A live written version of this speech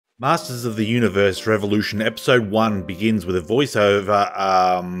Masters of the Universe Revolution Episode 1 begins with a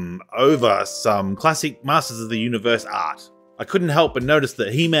voiceover over some classic Masters of the Universe art. I couldn't help but notice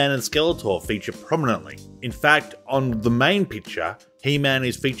that He-Man and Skeletor feature prominently. In fact, on the main picture, He-Man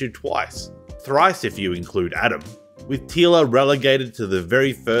is featured twice, thrice if you include Adam, with Teela relegated to the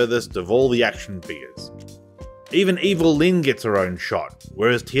very furthest of all the action figures. Even Evil Lynn gets her own shot,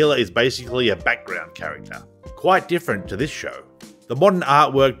 whereas Teela is basically a background character. Quite different to this show. The modern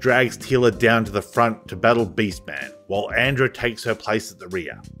artwork drags Teela down to the front to battle Beastman, while Andra takes her place at the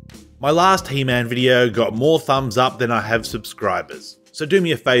rear. My last He-Man video got more thumbs up than I have subscribers, so do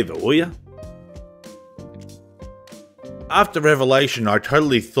me a favour, will ya? After Revelation, I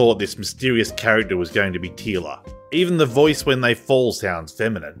totally thought this mysterious character was going to be Teela. Even the voice when they fall sounds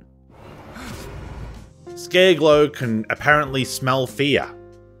feminine. Scareglow can apparently smell fear.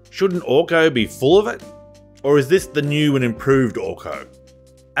 Shouldn't Orko be full of it? Or is this the new and improved Orko?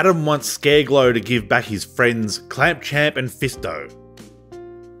 Adam wants Scareglow to give back his friends Clamp Champ and Fisto.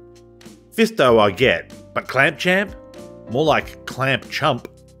 Fisto I get, but Clamp Champ? More like Clamp Chump.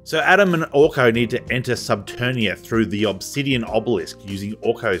 So Adam and Orko need to enter Subternia through the Obsidian Obelisk using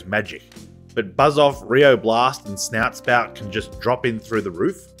Orko's magic. But Buzz-Off, Rio Blast and Snout Spout can just drop in through the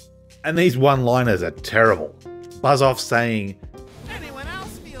roof? And these one-liners are terrible. Buzz-Off saying, "Anyone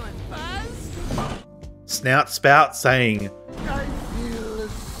else feeling buzzed?" Snout Spout saying, "I feel a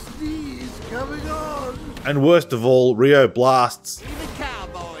sneeze coming on." and worst of all, Rio Blasts, Even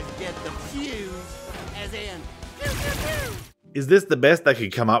cowboys get the fuse, as in, pew pew pew. is this the best they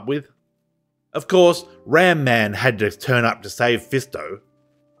could come up with? Of course, Ram Man had to turn up to save Fisto.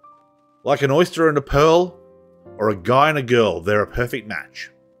 Like an oyster and a pearl, or a guy and a girl, they're a perfect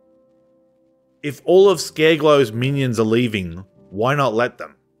match. If all of Scareglow's minions are leaving, why not let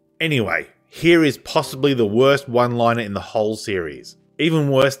them? Anyway, here is possibly the worst one-liner in the whole series. Even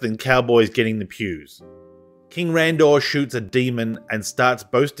worse than Cowboys getting the pews. King Randor shoots a demon and starts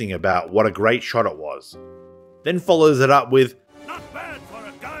boasting about what a great shot it was. Then follows it up with, "Not bad for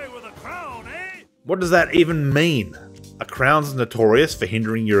a guy with a crown, eh?" what does that even mean? A crown's notorious for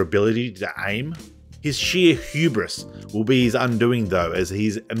hindering your ability to aim? His sheer hubris will be his undoing though, as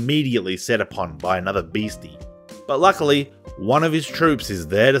he's immediately set upon by another beastie. But luckily, one of his troops is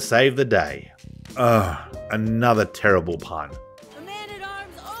there to save the day. Ugh, another terrible pun. The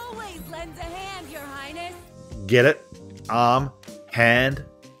man-at-arms always lends a hand, Your Highness. Get it? Arm? Hand?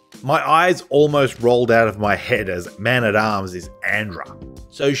 My eyes almost rolled out of my head as man-at-arms is Andra.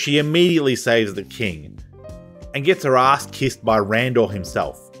 So she immediately saves the king, and gets her ass kissed by Randor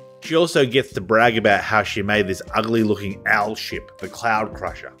himself. She also gets to brag about how she made this ugly looking owl ship, the Cloud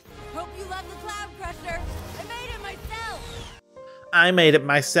Crusher. Hope you love the Cloud Crusher. I made it myself. I made it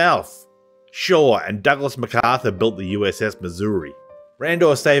myself. Sure, and Douglas MacArthur built the USS Missouri.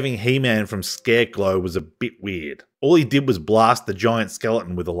 Randor saving He-Man from Scareglow was a bit weird. All he did was blast the giant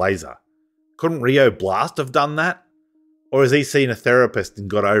skeleton with a laser. Couldn't Rio Blast have done that? Or has he seen a therapist and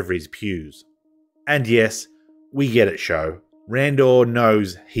got over his pews? And yes, we get it, show. Randor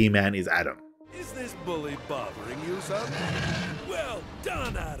knows He-Man is Adam. Is this bully bothering you, son? Well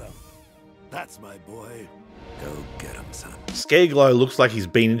done, Adam. That's my boy. Go get him, son. Scareglow looks like he's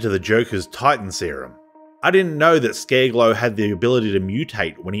been into the Joker's Titan serum. I didn't know that Scareglow had the ability to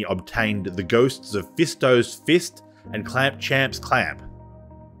mutate when he obtained the ghosts of Fisto's Fist and Clamp Champ's Clamp.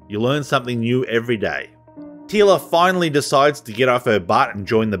 You learn something new every day. Teela finally decides to get off her butt and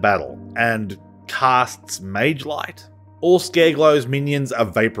join the battle, and casts Mage Light? All Scareglow's minions are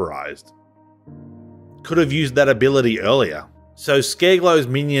vaporized. Could have used that ability earlier. So Scareglow's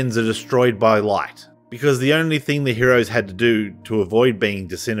minions are destroyed by light, because the only thing the heroes had to do to avoid being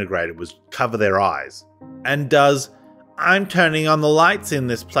disintegrated was cover their eyes. And does "I'm turning on the lights in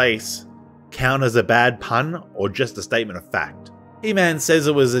this place" count as a bad pun or just a statement of fact? He-Man says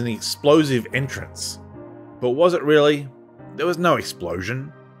it was an explosive entrance. But was it really? There was no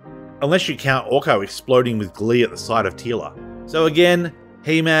explosion. Unless you count Orko exploding with glee at the sight of Teela. So again,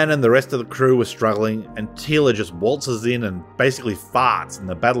 He-Man and the rest of the crew were struggling, and Teela just waltzes in and basically farts and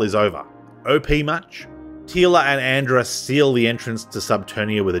the battle is over. OP much? Teela and Andra seal the entrance to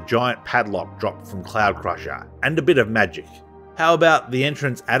Subternia with a giant padlock dropped from Cloud Crusher, and a bit of magic. How about the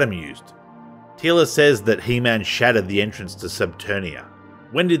entrance Adam used? Teela says that He-Man shattered the entrance to Subternia.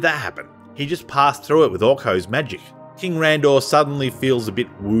 When did that happen? He just passed through it with Orko's magic. King Randor suddenly feels a bit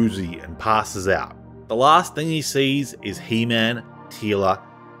woozy and passes out. The last thing he sees is He-Man, Teela,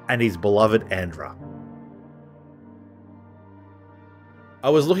 and his beloved Andra. I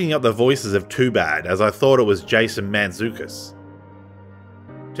was looking up the voices of Too Bad as I thought it was Jason Mantzoukas.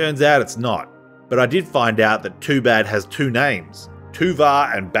 Turns out it's not, but I did find out that Too Bad has two names.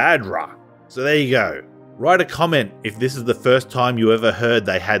 Tuvar and Badra. So there you go. Write a comment if this is the first time you ever heard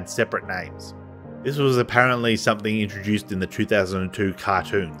they had separate names. This was apparently something introduced in the 2002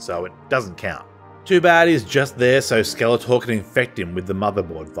 cartoon, so it doesn't count. Too bad he's just there so Skeletor can infect him with the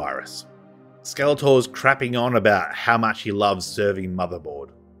motherboard virus. Skeletor's crapping on about how much he loves serving motherboard.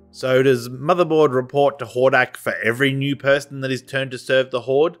 So does motherboard report to Hordak for every new person that is turned to serve the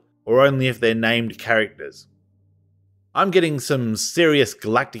Horde, or only if they're named characters? I'm getting some serious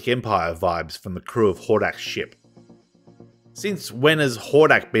Galactic Empire vibes from the crew of Hordak's ship. Since when has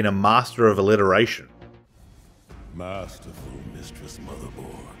Hordak been a master of alliteration? Masterful, Mistress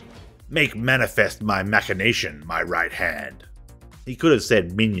Motherboard. Make manifest my machination, my right hand. He could have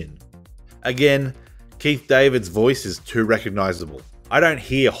said minion. Again, Keith David's voice is too recognizable. I don't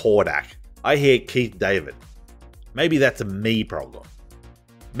hear Hordak, I hear Keith David. Maybe that's a me problem.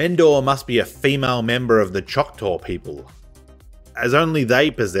 Mendor must be a female member of the Choctaw people, as only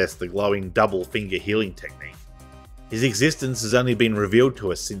they possess the glowing double finger healing technique. His existence has only been revealed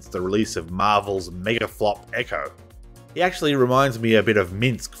to us since the release of Marvel's mega flop Echo. He actually reminds me a bit of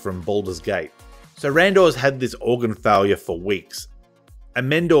Minsk from Baldur's Gate. So Randor's had this organ failure for weeks, and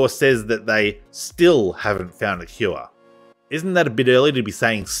Mendor says that they still haven't found a cure. Isn't that a bit early to be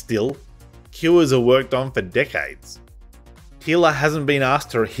saying still? Cures are worked on for decades. Teela hasn't been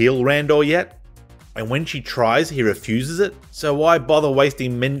asked to heal Randor yet, and when she tries he refuses it, so why bother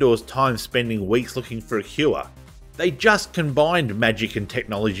wasting Mendor's time spending weeks looking for a cure? They just combined magic and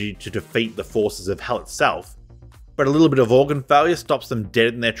technology to defeat the forces of hell itself, but a little bit of organ failure stops them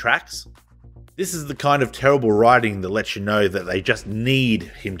dead in their tracks? This is the kind of terrible writing that lets you know that they just need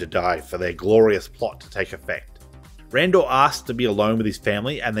him to die for their glorious plot to take effect. Randor asks to be alone with his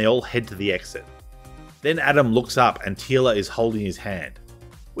family and they all head to the exit. Then Adam looks up and Teela is holding his hand.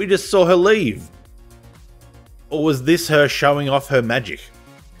 We just saw her leave! Or was this her showing off her magic?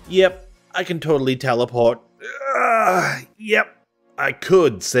 Yep, I can totally teleport. Yep, I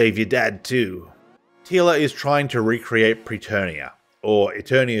could save your dad too. Teela is trying to recreate Preternia, or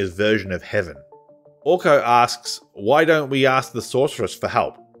Eternia's version of heaven. Orko asks, why don't we ask the sorceress for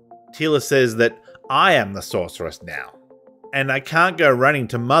help? Teela says that I am the sorceress now, and I can't go running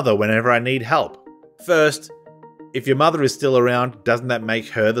to Mother whenever I need help. First, if your mother is still around, doesn't that make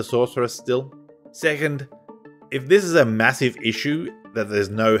her the sorceress still? Second, if this is a massive issue that there's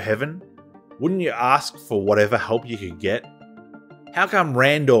no heaven, wouldn't you ask for whatever help you could get? How come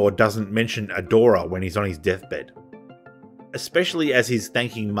Randor doesn't mention Adora when he's on his deathbed? Especially as he's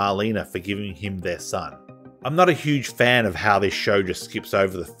thanking Marlena for giving him their son. I'm not a huge fan of how this show just skips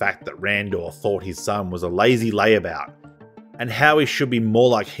over the fact that Randor thought his son was a lazy layabout, and how he should be more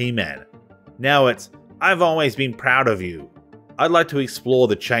like He-Man. Now it's, I've always been proud of you. I'd like to explore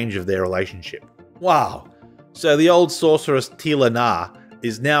the change of their relationship. Wow, so the old sorceress Teela Na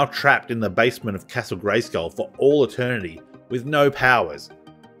is now trapped in the basement of Castle Grayskull for all eternity with no powers,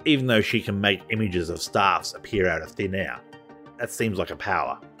 even though she can make images of staffs appear out of thin air. That seems like a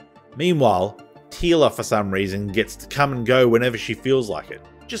power. Meanwhile, Teela for some reason gets to come and go whenever she feels like it.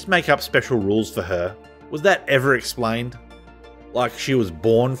 Just make up special rules for her. Was that ever explained? Like she was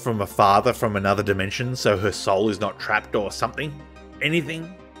born from a father from another dimension so her soul is not trapped or something?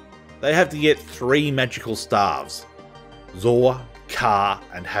 Anything? They have to get 3 magical staves. Zor, Ka,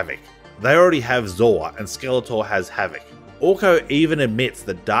 and Havoc. They already have Zor and Skeletor has Havoc. Orko even admits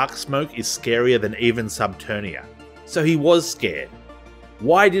that Dark Smoke is scarier than even Subternia. So he was scared.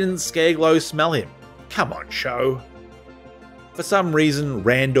 Why didn't Scareglow smell him? Come on, show. For some reason,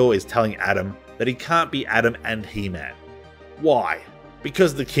 Randor is telling Adam that he can't be Adam and He-Man. Why?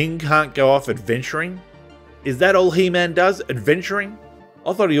 Because the king can't go off adventuring? Is that all He-Man does, adventuring?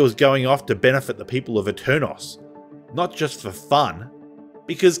 I thought he was going off to benefit the people of Eternos, not just for fun.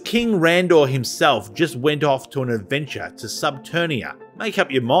 Because King Randor himself just went off to an adventure to Subternia. Make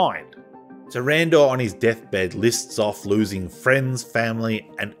up your mind. So Randor on his deathbed lists off losing friends, family,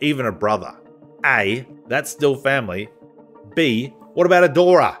 and even a brother. A, that's still family. B, what about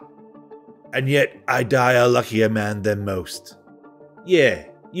Adora? And yet I die a luckier man than most. Yeah,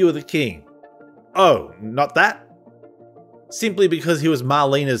 you were the king. Oh, not that? Simply because he was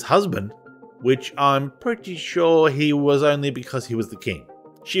Marlena's husband, which I'm pretty sure he was only because he was the king.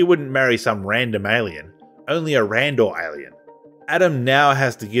 She wouldn't marry some random alien, only a Randor alien. Adam now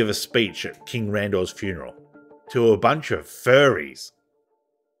has to give a speech at King Randor's funeral, to a bunch of furries.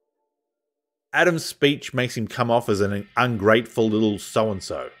 Adam's speech makes him come off as an ungrateful little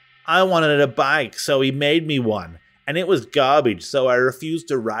so-and-so. I wanted a bike, so he made me one, and it was garbage, so I refused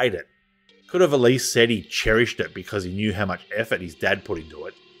to ride it. Could have at least said he cherished it because he knew how much effort his dad put into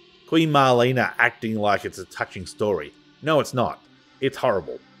it. Queen Marlena acting like it's a touching story. No, it's not. It's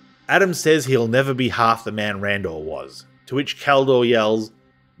horrible. Adam says he'll never be half the man Randor was, to which Caldor yells,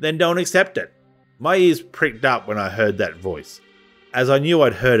 "Then don't accept it." My ears pricked up when I heard that voice, as I knew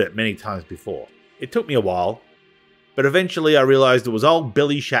I'd heard it many times before. It took me a while, but eventually I realised it was old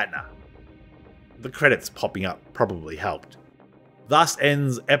Billy Shatner. The credits popping up probably helped. Thus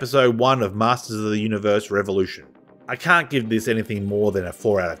ends episode 1 of Masters of the Universe Revolution. I can't give this anything more than a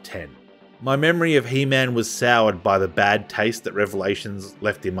 4 out of 10. My memory of He-Man was soured by the bad taste that Revelations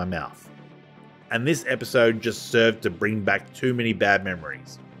left in my mouth. And this episode just served to bring back too many bad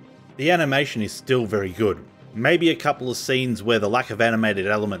memories. The animation is still very good. Maybe a couple of scenes where the lack of animated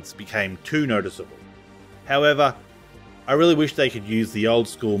elements became too noticeable. However, I really wish they could use the old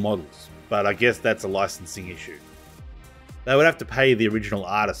school models, but I guess that's a licensing issue. They would have to pay the original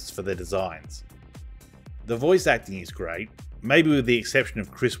artists for their designs. The voice acting is great, maybe with the exception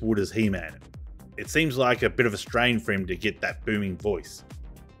of Chris Wood as He-Man. It seems like a bit of a strain for him to get that booming voice.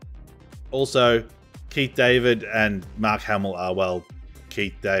 Also, Keith David and Mark Hamill are, well,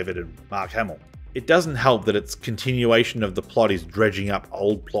 Keith David and Mark Hamill. It doesn't help that its continuation of the plot is dredging up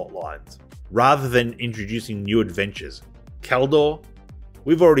old plot lines, rather than introducing new adventures. Caldor?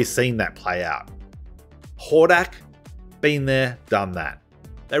 We've already seen that play out. Hordak? Been there, done that.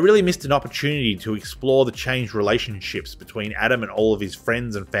 They really missed an opportunity to explore the changed relationships between Adam and all of his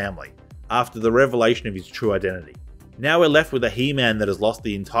friends and family after the revelation of his true identity. Now we're left with a He-Man that has lost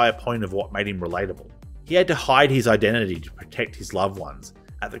the entire point of what made him relatable. He had to hide his identity to protect his loved ones,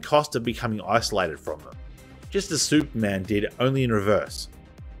 at the cost of becoming isolated from them. Just as Superman did, only in reverse.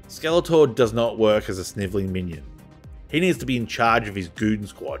 Skeletor does not work as a snivelling minion. He needs to be in charge of his goon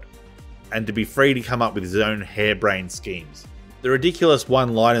squad, and to be free to come up with his own harebrained schemes. The ridiculous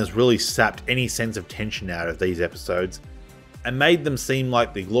one-liners really sapped any sense of tension out of these episodes, and made them seem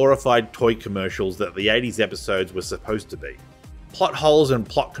like the glorified toy commercials that the 80s episodes were supposed to be. Plot holes and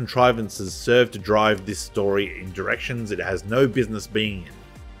plot contrivances serve to drive this story in directions it has no business being in.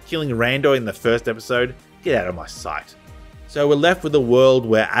 Killing Rando in the first episode? Get out of my sight. So we're left with a world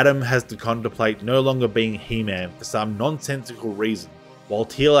where Adam has to contemplate no longer being He-Man for some nonsensical reason, while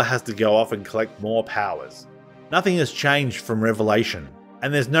Teela has to go off and collect more powers. Nothing has changed from Revelation,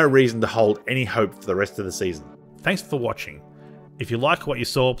 and there's no reason to hold any hope for the rest of the season. Thanks for watching. If you like what you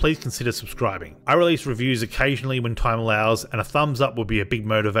saw, please consider subscribing. I release reviews occasionally when time allows, and a thumbs up would be a big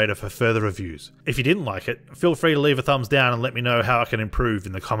motivator for further reviews. If you didn't like it, feel free to leave a thumbs down and let me know how I can improve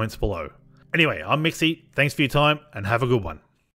in the comments below. Anyway, I'm Mixie, thanks for your time, and have a good one.